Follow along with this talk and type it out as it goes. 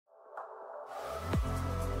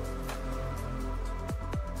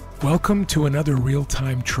Welcome to another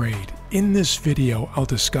real-time trade. In this video, I'll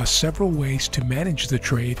discuss several ways to manage the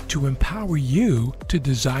trade to empower you to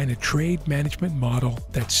design a trade management model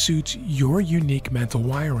that suits your unique mental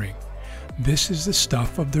wiring. This is the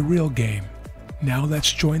stuff of the real game. Now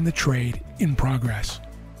let's join the trade in progress.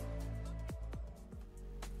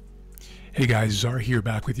 Hey guys, Czar here,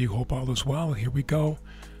 back with you. Hope all is well. Here we go.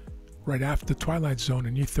 Right after the twilight zone,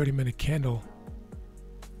 a new 30-minute candle.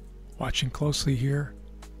 Watching closely here.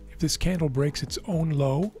 If this candle breaks its own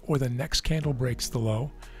low or the next candle breaks the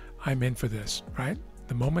low, I'm in for this, right?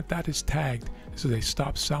 The moment that is tagged, this is a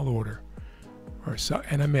stop sell order.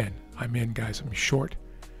 And I'm in, guys. I'm short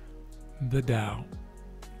the Dow.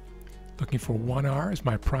 Looking for 1R as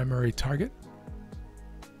my primary target.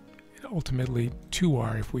 And ultimately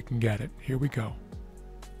 2R if we can get it. Here we go.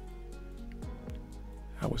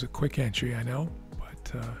 That was a quick entry, I know,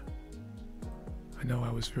 but I know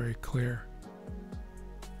I was very clear.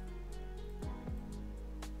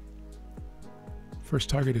 First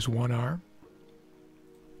target is 1R.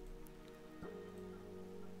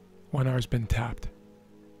 1R has been tapped.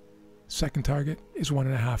 Second target is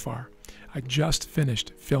 1.5R. I just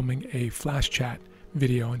finished filming a flash chat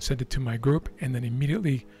video and sent it to my group, and then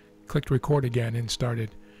immediately clicked record again and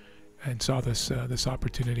started and saw this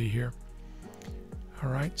opportunity here. All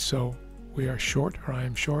right, so we are short, or I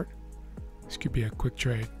am short. This could be a quick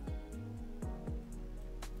trade.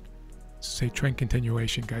 This is a trend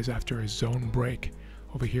continuation, guys, after a zone break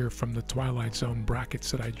over here from the twilight zone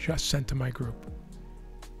brackets that I just sent to my group.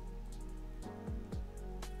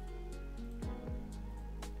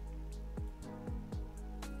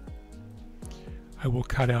 I will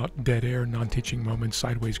cut out dead air, non-teaching moments,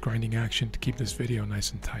 sideways grinding action to keep this video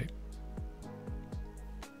nice and tight.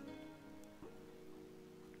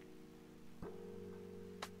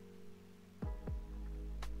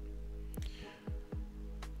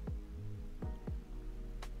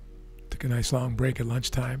 Took a nice long break at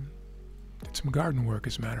lunchtime, did some garden work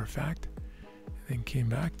as a matter of fact, and then came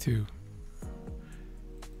back to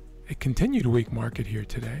a continued weak market here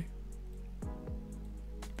today.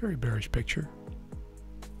 Very bearish picture.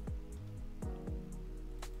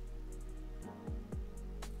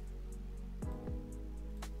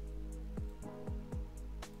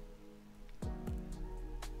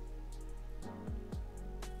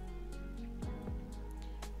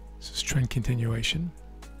 This is trend continuation.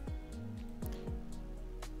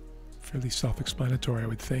 Fairly self-explanatory, I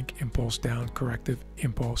would think. Impulse down, corrective,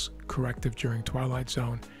 impulse, corrective during twilight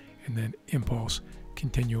zone, and then impulse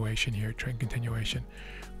continuation here, trend continuation.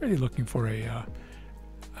 Really looking for a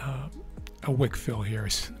wick fill here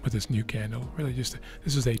with this new candle. Really just,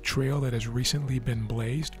 this is a trail that has recently been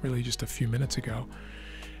blazed, really just a few minutes ago,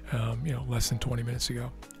 less than 20 minutes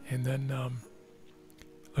ago. And then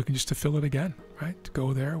looking just to fill it again, right? To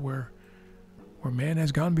go there where man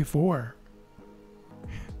has gone before.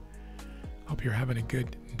 Hope you're having a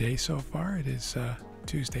good day so far. It is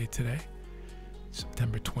Tuesday today,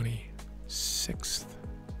 September 26th.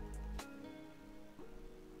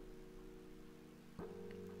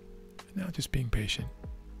 Now just being patient.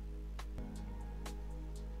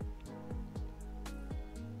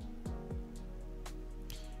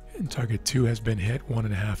 And target 2 has been hit,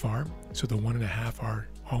 1.5R. So the 1.5R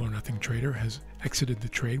all or nothing trader has exited the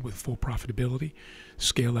trade with full profitability.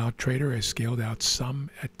 Scale out trader has scaled out some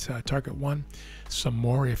at target 1, some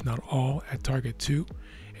more if not all at target 2,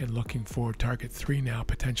 and looking for target 3 now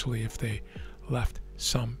potentially if they left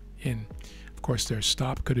some in. Of course their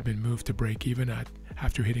stop could have been moved to break even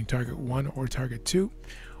after hitting target 1 or target 2,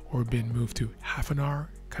 or been moved to 0.5 R,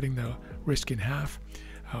 cutting the risk in half,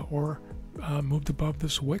 or moved above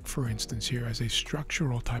this wick, for instance, here as a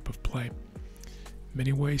structural type of play.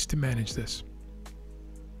 Many ways to manage this.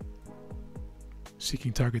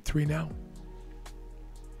 Seeking target 3 now.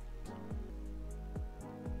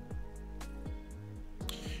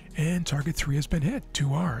 And target 3 has been hit,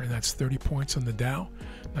 2R, and that's 30 points on the Dow.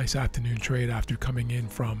 Nice afternoon trade after coming in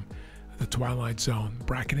from the twilight zone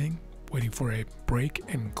bracketing, waiting for a break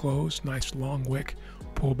and close. Nice long wick,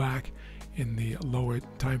 pull back in the lower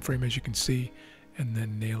time frame, as you can see, and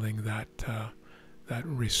then nailing that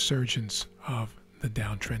resurgence of the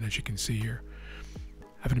downtrend, as you can see here.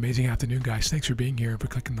 Have an amazing afternoon, guys. Thanks for being here, for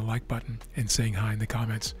clicking the like button and saying hi in the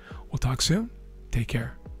comments. We'll talk soon. Take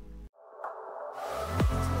care.